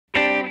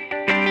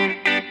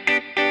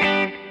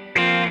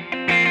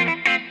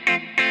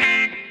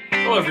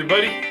Hello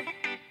everybody,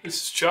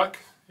 this is Chuck,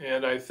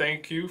 and I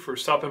thank you for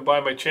stopping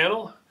by my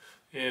channel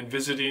and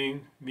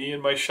visiting me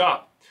in my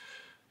shop.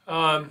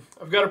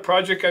 I've got a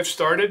project I've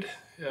started.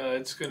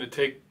 It's going to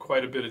take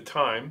quite a bit of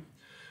time.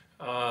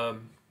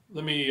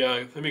 Let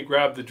me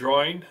grab the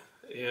drawing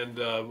and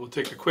we'll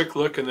take a quick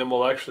look, and then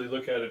we'll actually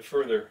look at it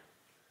further.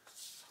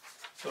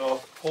 So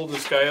I'll hold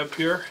this guy up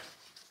here.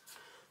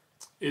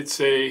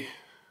 It's a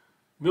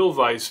Mill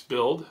Vise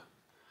build,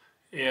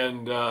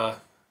 and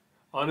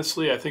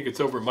honestly, I think it's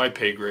over my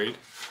pay grade.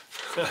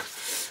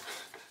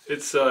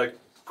 It's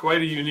quite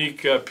a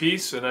unique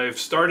piece, and I've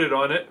started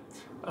on it.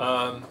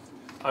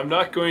 I'm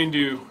not going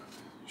to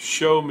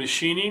show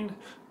machining.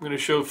 I'm going to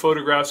show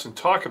photographs and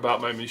talk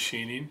about my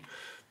machining.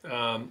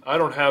 I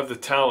don't have the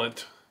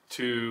talent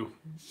to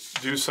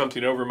do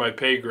something over my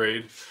pay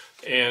grade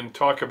and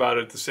talk about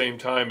it at the same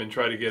time and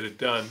try to get it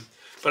done.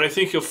 But I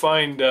think you'll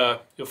find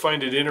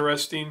it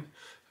interesting.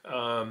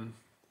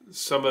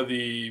 Some of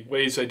the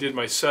ways I did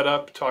my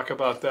setup, talk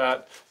about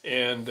that,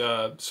 and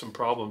some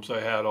problems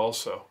I had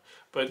also.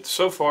 But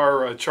so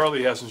far,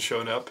 Charlie hasn't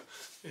shown up.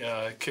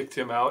 Kicked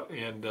him out,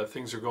 and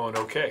things are going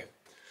okay.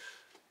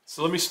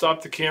 So let me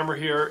stop the camera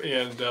here,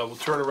 and we'll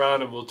turn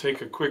around and we'll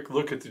take a quick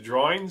look at the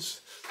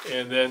drawings,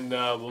 and then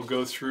we'll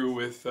go through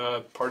with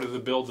part of the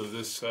build of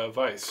this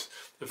vise.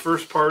 The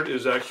first part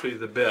is actually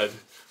the bed.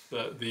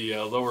 The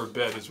lower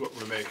bed is what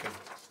we're making.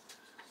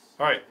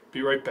 All right,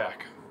 be right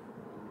back.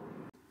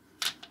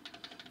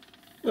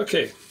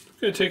 Okay, I'm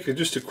going to take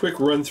just a quick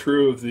run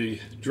through of the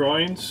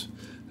drawings.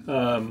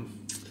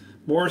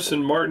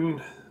 Morrison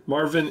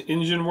Marvin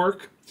engine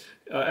work.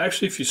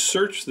 Actually, if you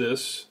search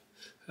this,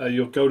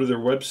 you'll go to their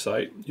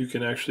website. You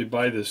can actually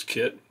buy this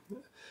kit.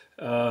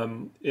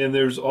 And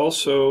there's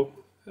also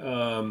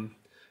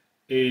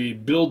a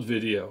build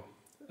video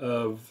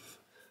of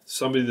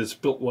somebody that's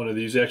built one of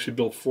these. They actually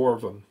built 4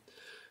 of them.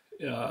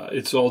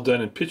 It's all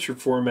done in picture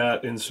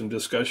format and some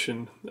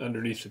discussion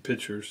underneath the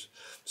pictures.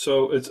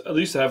 So it's at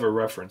least I have a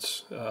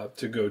reference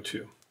to go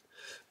to.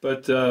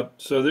 But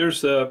so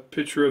there's a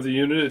picture of the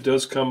unit. It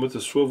does come with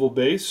a swivel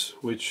base,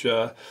 which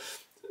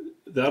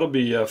that'll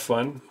be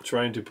fun,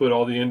 trying to put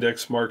all the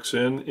index marks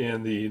in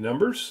and the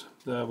numbers.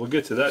 We'll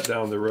get to that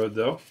down the road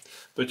though.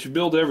 But you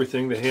build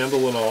everything, the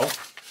handle and all.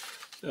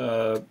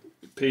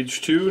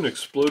 Page 2, an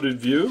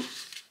exploded view.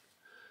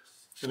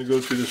 I'm going to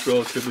go through this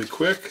relatively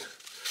quick.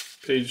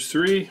 Page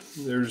 3,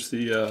 there's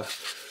the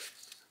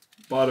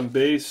bottom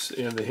base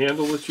and the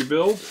handle that you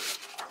build.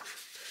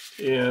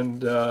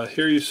 And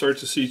here you start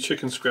to see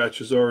chicken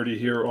scratches already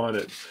here on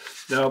it.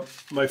 Now,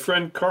 my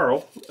friend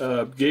Carl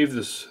gave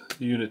this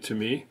unit to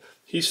me.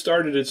 He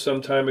started it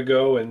some time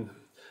ago, and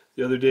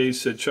the other day he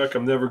said, Chuck,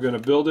 I'm never going to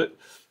build it.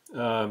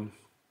 Why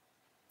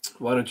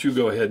don't you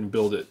go ahead and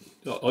build it?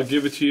 I'll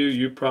give it to you.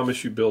 You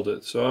promise you build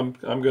it. So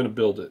I'm going to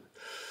build it.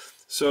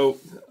 So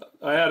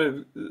I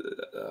had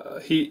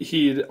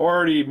he had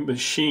already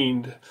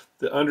machined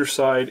the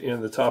underside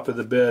and the top of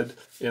the bed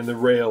and the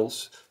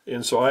rails,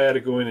 and so I had to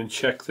go in and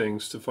check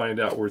things to find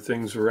out where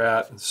things were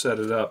at and set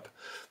it up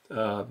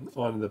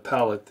on the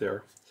pallet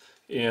there.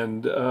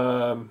 And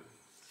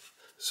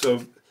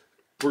so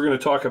we're going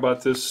to talk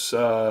about this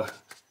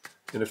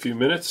in a few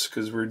minutes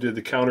because we did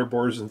the counter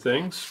bores and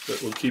things, but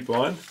we'll keep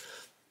on.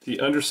 The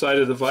underside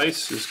of the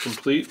vise is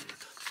complete.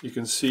 You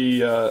can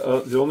see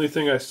the only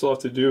thing I still have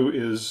to do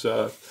is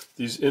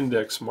these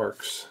index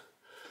marks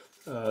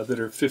that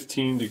are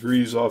 15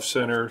 degrees off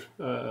center.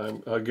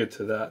 I'll get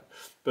to that.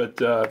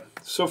 But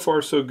so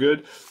far so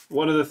good.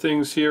 One of the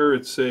things here,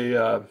 it's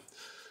a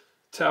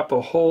tap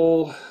a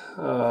hole.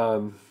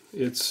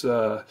 It's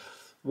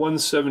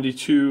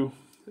 172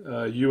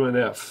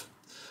 UNF,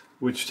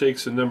 which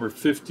takes a number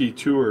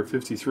 52 or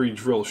 53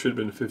 drill. Should have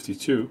been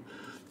 52.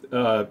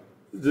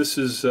 This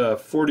is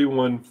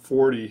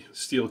 4140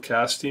 steel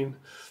casting.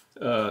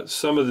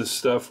 Some of this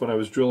stuff when I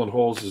was drilling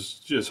holes is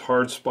just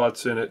hard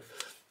spots in it.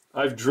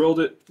 I've drilled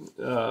it.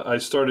 I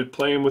started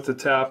playing with the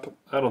tap.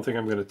 I don't think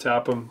I'm going to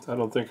tap them. I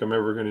don't think I'm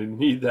ever going to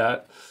need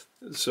that.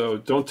 So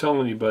don't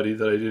tell anybody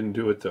that I didn't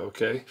do it though,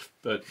 okay?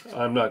 But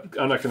I'm not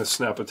going to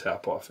snap a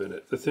tap off in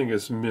it. The thing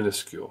is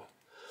minuscule.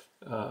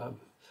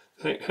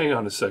 Hang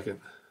on a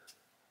second.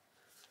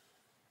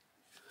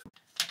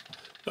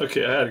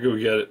 Okay, I had to go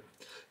get it.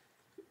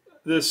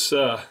 This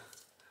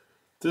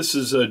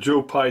is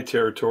Joe Pye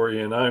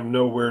territory, and I'm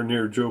nowhere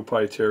near Joe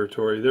Pye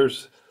territory.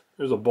 There's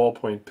a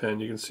ballpoint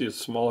pen. You can see it's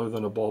smaller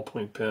than a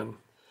ballpoint pen.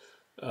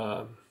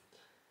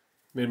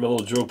 Made my little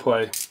Joe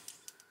Pye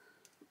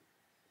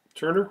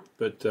turner,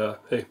 but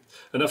hey,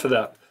 enough of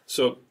that.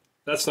 So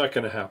that's not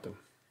going to happen.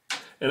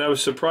 And I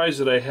was surprised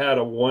that I had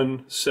a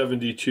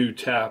 172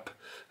 tap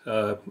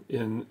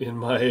in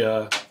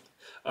my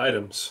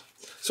items.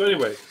 So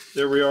anyway,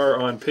 there we are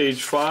on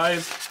page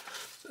 5.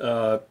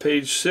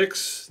 Page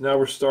 6, now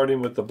we're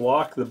starting with the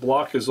block. The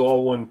block is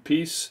all one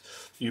piece.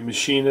 You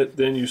machine it,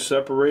 then you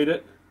separate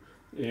it.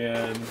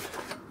 And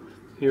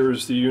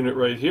here's the unit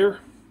right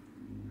here.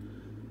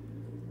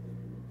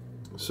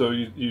 So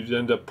you'd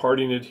end up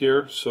parting it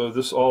here. So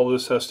all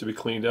this has to be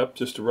cleaned up,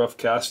 just a rough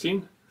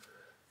casting.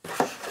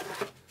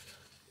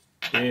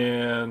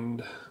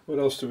 And what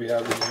else do we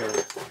have in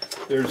here?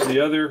 There's the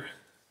other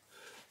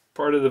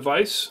part of the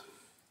vise.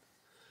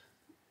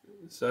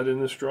 Is that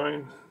in this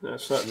drawing? No,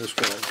 it's not in this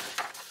drawing.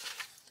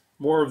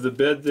 More of the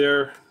bed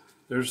there.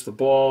 There's the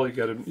ball.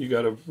 You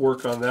gotta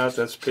work on that.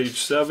 That's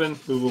page 7,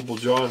 movable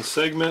jaw and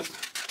segment.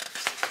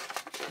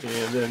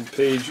 And then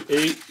page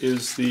 8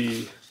 is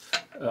the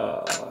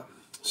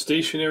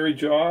stationary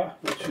jaw,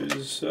 which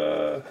is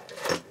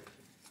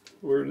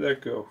where did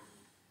that go?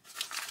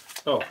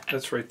 Oh,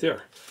 that's right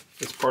there.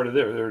 It's part of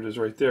there. There it is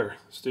right there.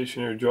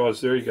 Stationary jaw is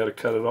there. You got to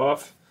cut it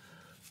off.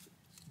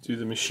 Do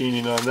the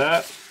machining on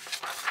that.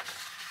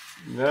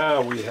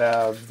 Now we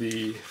have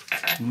the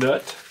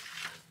nut,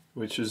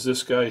 which is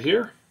this guy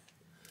here.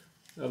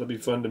 That'll be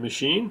fun to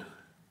machine.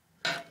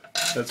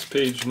 That's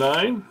page 9.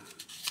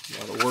 A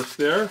lot of work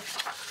there.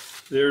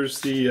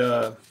 There's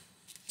the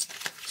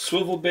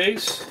swivel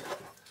base,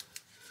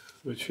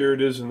 which here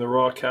it is in the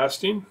raw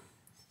casting.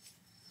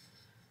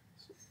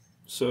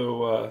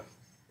 So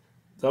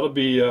that'll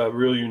be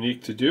real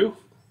unique to do.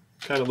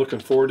 Kind of looking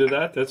forward to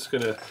that. That's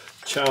going to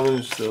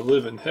challenge the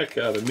living heck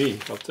out of me,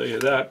 I'll tell you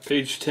that.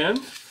 Page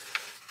 10.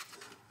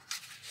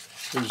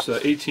 There's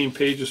 18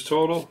 pages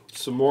total.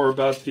 Some more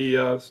about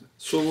the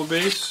swivel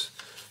base.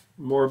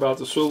 More about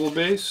the swivel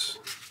base.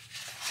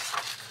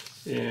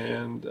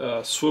 And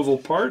swivel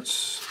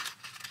parts.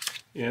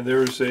 And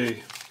there's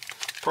a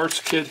parts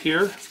kit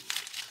here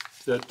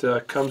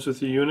that comes with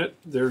the unit.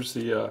 There's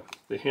the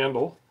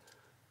handle.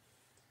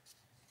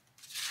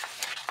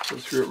 Go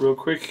through it real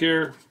quick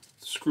here.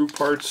 Screw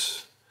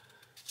parts.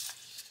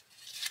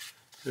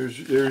 There's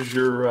your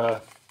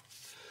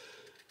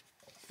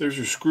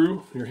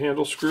screw, your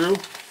handle screw.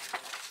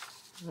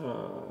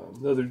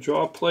 Another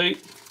jaw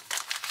plate.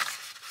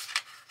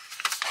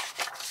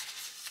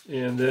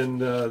 And then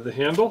the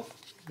handle.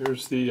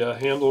 There's the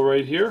handle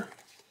right here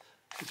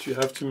that you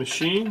have to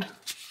machine.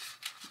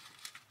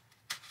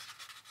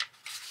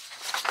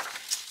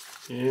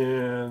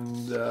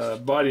 And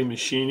body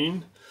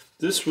machining.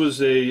 This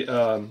was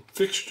a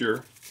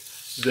fixture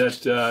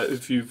that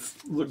if you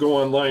go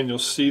online, you'll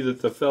see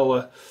that the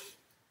fella,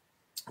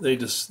 they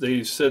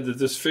said that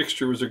this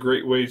fixture was a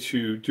great way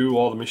to do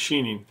all the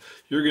machining.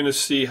 You're going to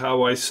see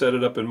how I set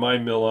it up in my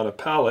mill on a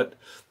pallet.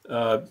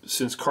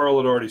 Since Carl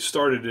had already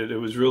started it, it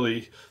was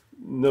really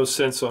no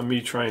sense on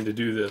me trying to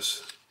do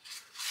this.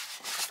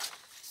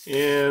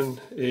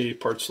 And a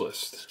parts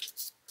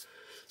list.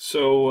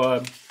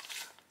 So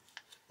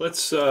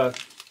let's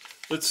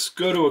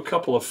go to a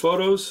couple of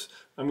photos.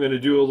 I'm going to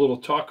do a little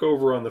talk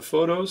over on the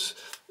photos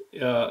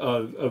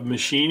of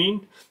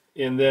machining,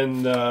 and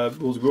then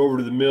we'll go over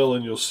to the mill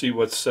and you'll see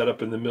what's set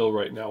up in the mill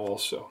right now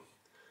also.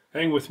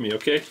 Hang with me,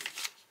 okay?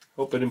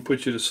 Hope I didn't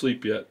put you to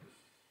sleep yet.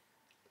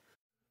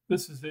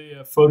 This is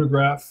a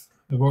photograph.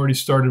 I've already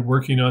started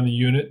working on the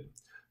unit.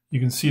 You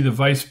can see the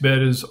vise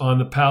bed is on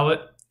the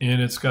pallet,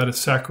 and it's got a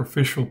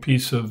sacrificial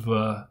piece of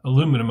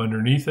aluminum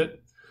underneath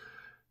it.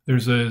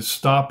 There's a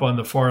stop on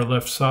the far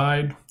left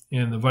side,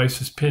 and the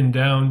vise is pinned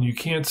down. You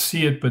can't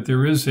see it, but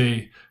there is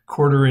a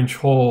 1/4 inch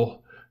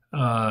hole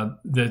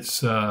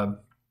that's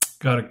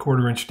got a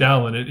 1/4 inch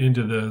dowel in it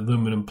into the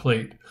aluminum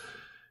plate.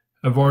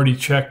 I've already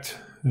checked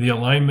the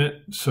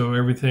alignment, so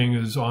everything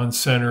is on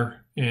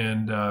center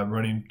and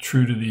running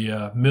true to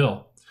the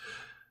mill.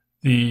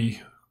 The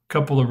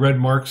couple of red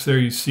marks there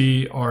you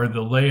see are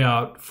the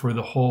layout for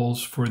the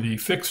holes for the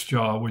fixed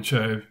jaw, which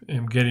I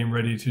am getting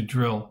ready to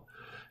drill.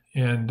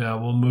 And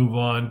we'll move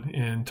on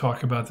and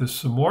talk about this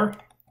some more.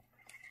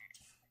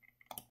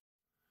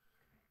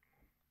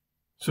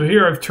 So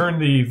here I've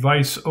turned the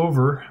vise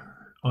over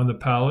on the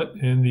pallet,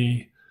 and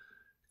the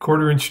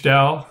 1/4 inch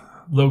dowel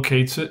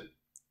locates it,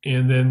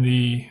 and then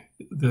the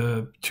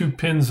 2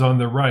 pins on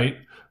the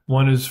right,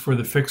 one is for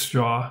the fixed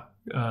jaw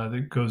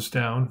that goes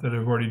down that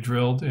I've already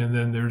drilled, and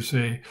then there's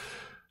a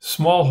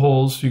small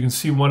holes. You can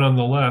see one on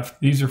the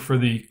left. These are for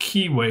the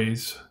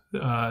keyways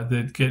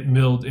that get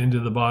milled into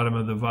the bottom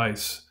of the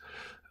vise.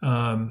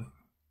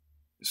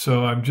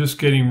 So I'm just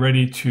getting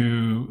ready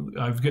to,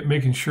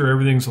 making sure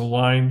everything's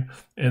aligned,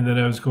 and then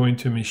I was going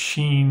to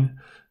machine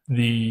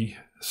the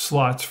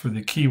slots for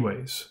the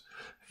keyways.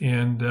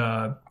 And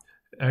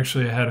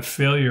actually I had a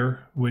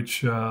failure,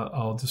 which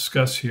I'll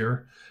discuss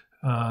here,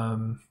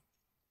 and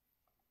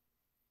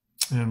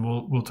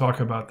we'll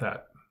talk about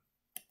that.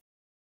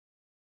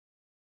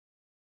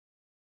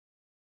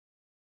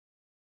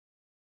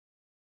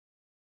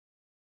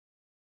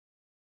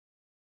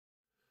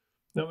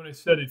 Now, when I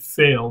said it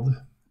failed,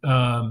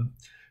 I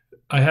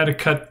had to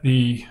cut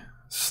the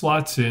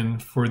slots in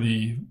for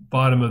the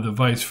bottom of the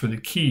vise for the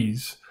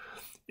keys,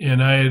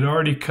 and I had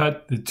already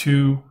cut the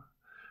 2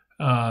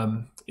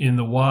 in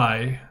the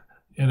Y,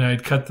 and I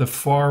had cut the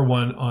far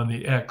one on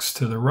the X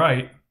to the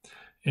right,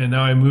 and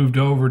now I moved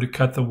over to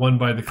cut the one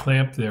by the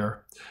clamp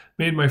there.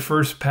 Made my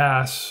first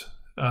pass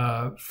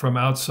from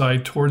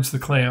outside towards the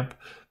clamp.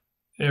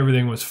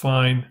 Everything was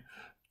fine.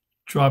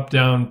 Dropped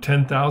down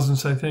 10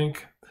 thousandths, I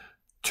think.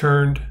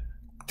 Turned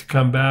to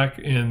come back,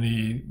 and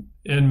the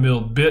end mill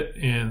bit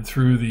and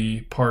threw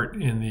the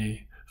part in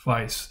the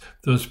vise.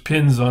 Those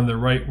pins on the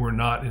right were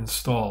not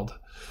installed.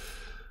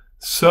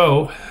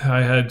 So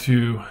I had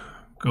to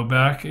go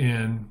back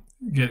and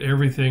get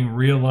everything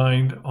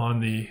realigned on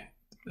the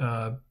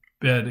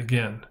bed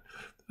again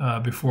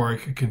before I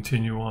could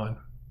continue on.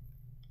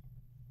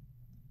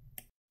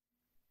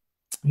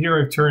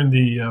 Here I've turned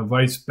the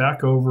vise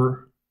back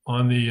over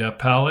on the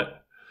pallet,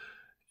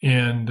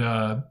 and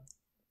all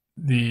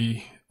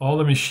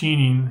the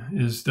machining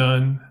is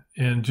done,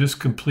 and just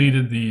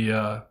completed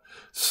the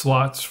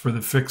slots for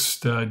the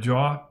fixed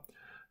jaw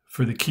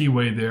for the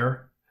keyway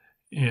there,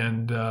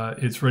 and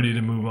it's ready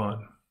to move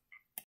on.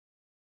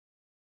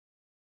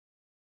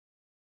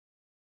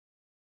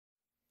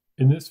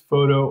 In this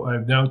photo,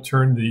 I've now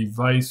turned the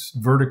vise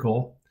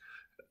vertical.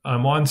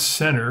 I'm on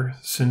center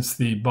since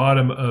the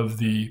bottom of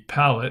the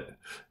pallet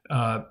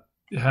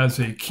has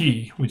a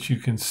key, which you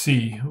can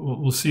see.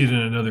 We'll see it in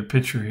another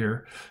picture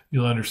here.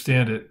 You'll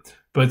understand it.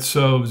 But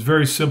so it was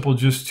very simple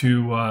just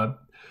to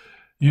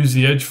use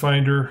the edge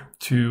finder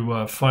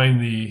to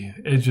find the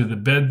edge of the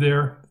bed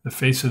there, the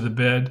face of the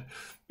bed,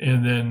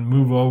 and then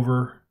move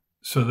over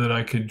so that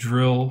I could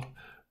drill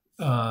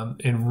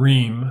and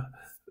ream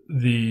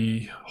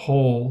the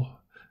hole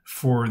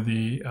for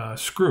the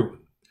screw.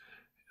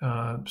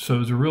 So it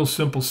was a real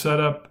simple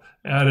setup.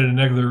 Added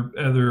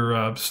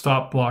another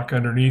stop block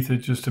underneath it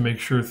just to make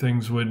sure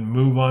things wouldn't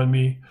move on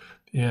me,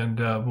 and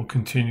we'll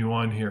continue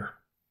on here.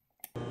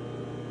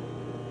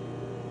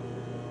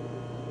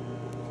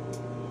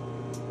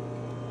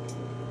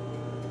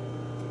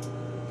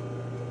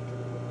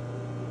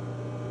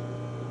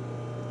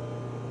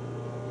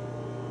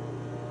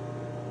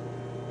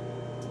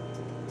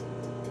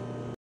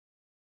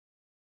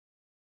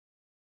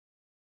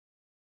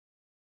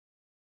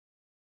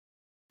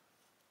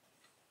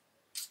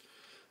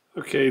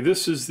 Okay,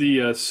 this is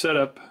the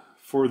setup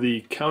for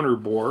the counter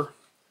bore,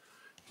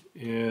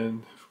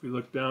 and if we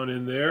look down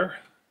in there,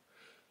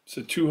 it's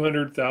a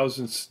 200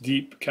 thousandths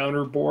deep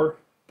counter bore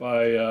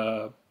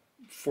by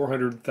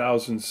 400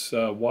 thousandths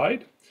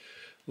wide.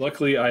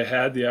 Luckily, I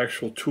had the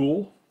actual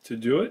tool to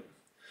do it.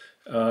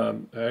 I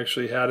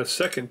actually had a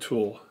second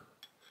tool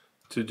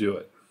to do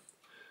it,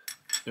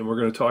 and we're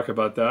going to talk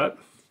about that.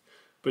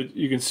 But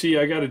you can see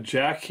I got a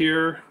jack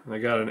here, and I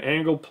got an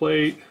angle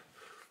plate,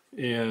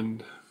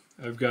 and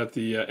I've got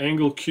the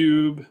angle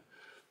cube,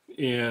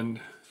 and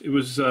it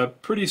was a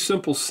pretty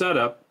simple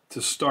setup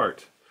to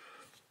start.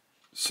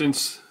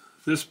 Since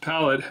this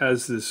pallet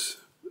has this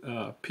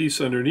piece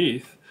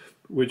underneath,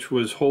 which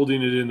was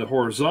holding it in the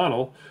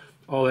horizontal,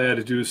 all I had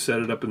to do is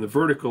set it up in the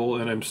vertical,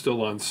 and I'm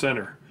still on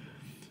center.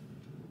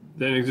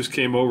 Then I just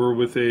came over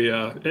with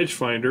a edge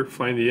finder,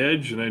 find the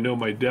edge, and I know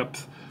my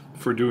depth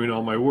for doing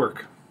all my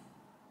work.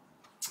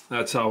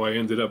 That's how I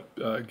ended up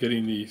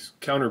getting the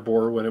counter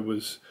bore when it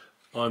was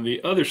on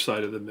the other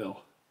side of the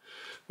mill.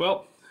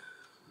 Well,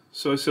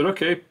 so I said,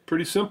 okay,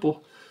 pretty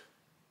simple.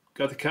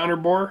 Got the counter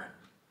bore.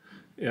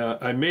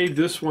 I made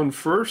this one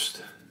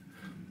first.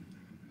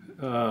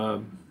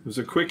 It was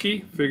a quickie.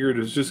 Figured it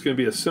was just going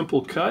to be a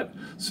simple cut,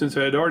 since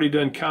I had already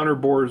done counter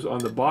bores on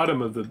the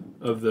bottom of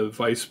the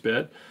vise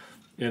bed,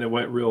 and it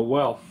went real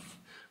well.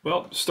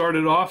 Well,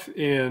 started off,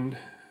 and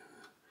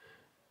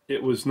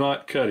it was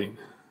not cutting.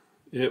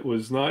 It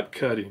was not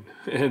cutting,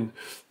 and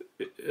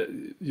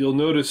you'll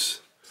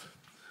notice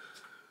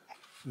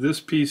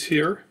this piece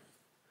here,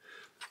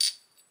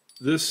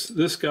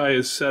 this guy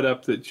is set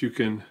up that you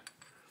can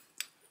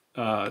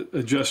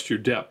adjust your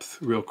depth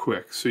real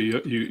quick, so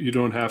you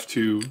don't have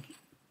to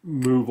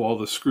move all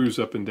the screws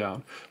up and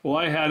down. Well,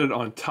 I had it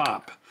on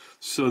top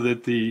so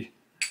that the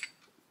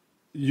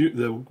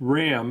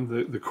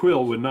ram, the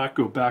quill, would not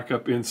go back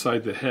up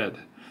inside the head,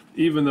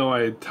 even though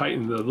I had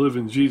tightened the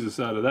living Jesus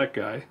out of that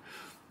guy.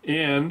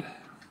 And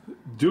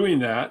doing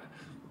that,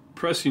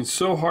 pressing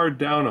so hard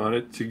down on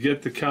it to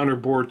get the counter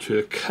bore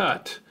to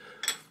cut,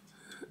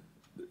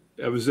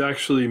 I was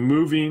actually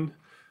moving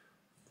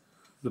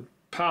the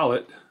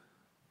pallet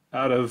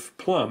out of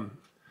plumb.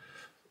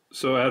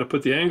 So I had to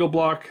put the angle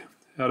block,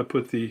 had to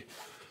put the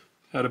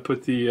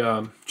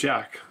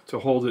jack to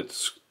hold it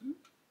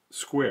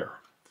square.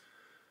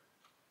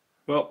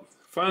 Well,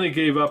 finally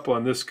gave up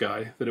on this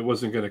guy, that it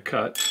wasn't going to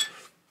cut,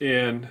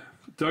 and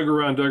dug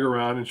around,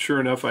 and sure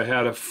enough, I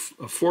had a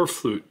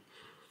 4-flute.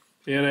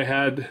 And I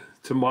had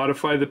to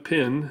modify the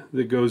pin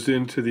that goes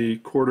into the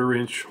 1/4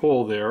 inch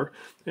hole there,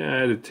 and I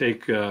had to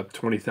take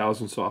 20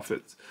 thousandths off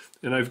it.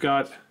 And I've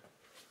got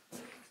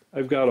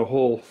a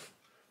whole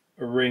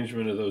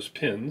arrangement of those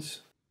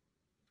pins.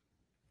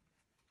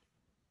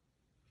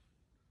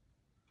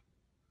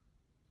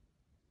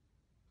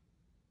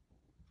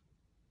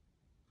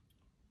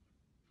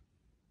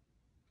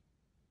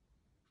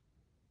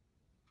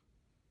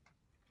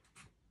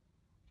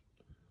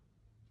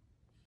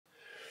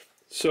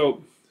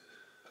 So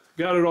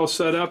got it all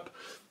set up,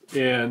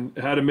 and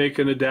had to make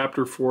an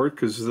adapter for it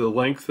because of the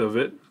length of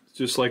it.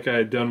 Just like I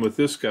had done with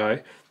this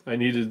guy, I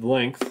needed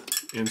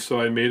length, and so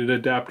I made an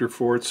adapter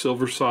for it,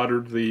 silver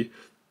soldered the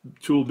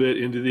tool bit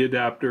into the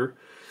adapter,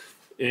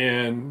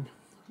 and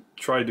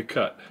tried to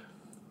cut.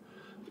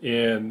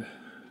 And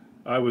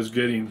I was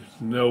getting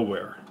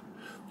nowhere,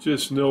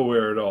 just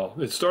nowhere at all.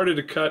 It started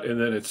to cut and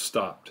then it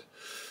stopped.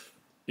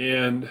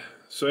 And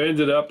so I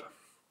ended up,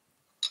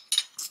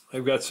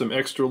 I've got some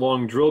extra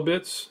long drill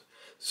bits,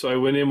 so I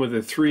went in with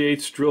a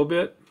 3/8 drill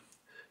bit,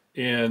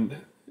 and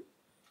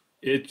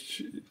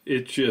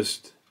it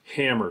just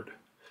hammered.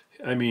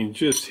 I mean,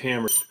 just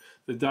hammered.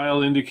 The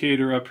dial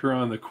indicator up here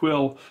on the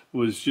quill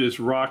was just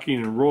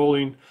rocking and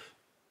rolling.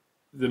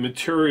 The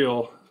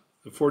material,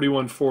 the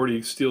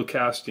 4140 steel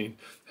casting,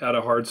 had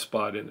a hard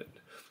spot in it,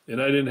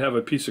 and I didn't have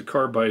a piece of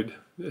carbide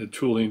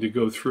tooling to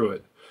go through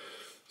it.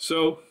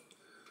 So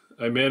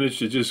I managed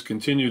to just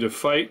continue to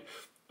fight.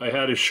 I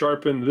had to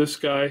sharpen this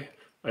guy,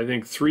 I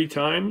think 3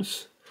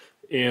 times,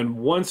 and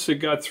once it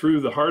got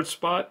through the hard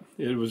spot,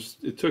 it was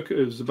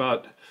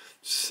about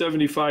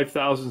 75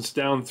 thousandths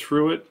down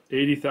through it,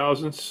 80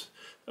 thousandths.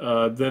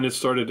 Then it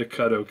started to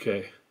cut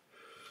okay.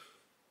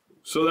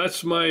 So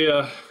that's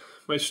my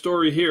my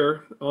story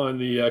here on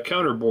the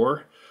counter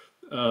bore,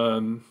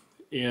 and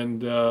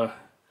the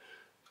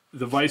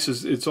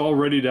vise it's all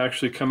ready to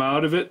actually come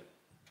out of it,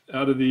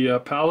 out of the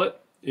pallet,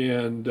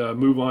 and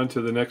move on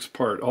to the next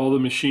part. All the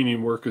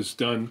machining work is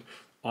done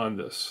on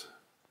this.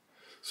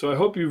 So I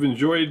hope you've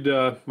enjoyed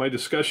my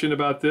discussion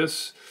about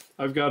this.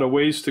 I've got a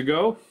ways to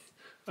go.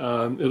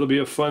 It'll be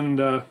a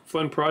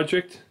fun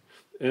project,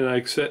 and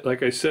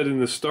like I said in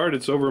the start,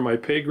 it's over my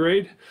pay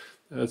grade.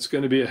 It's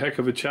going to be a heck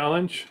of a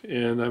challenge,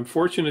 and I'm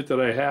fortunate that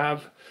I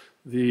have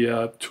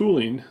the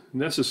tooling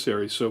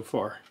necessary so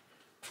far.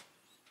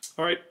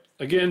 All right,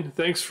 again,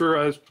 thanks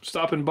for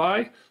stopping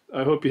by.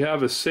 I hope you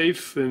have a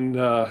safe and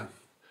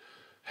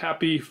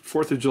happy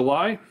 4th of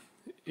July,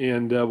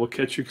 and we'll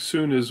catch you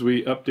soon as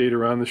we update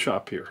around the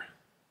shop here.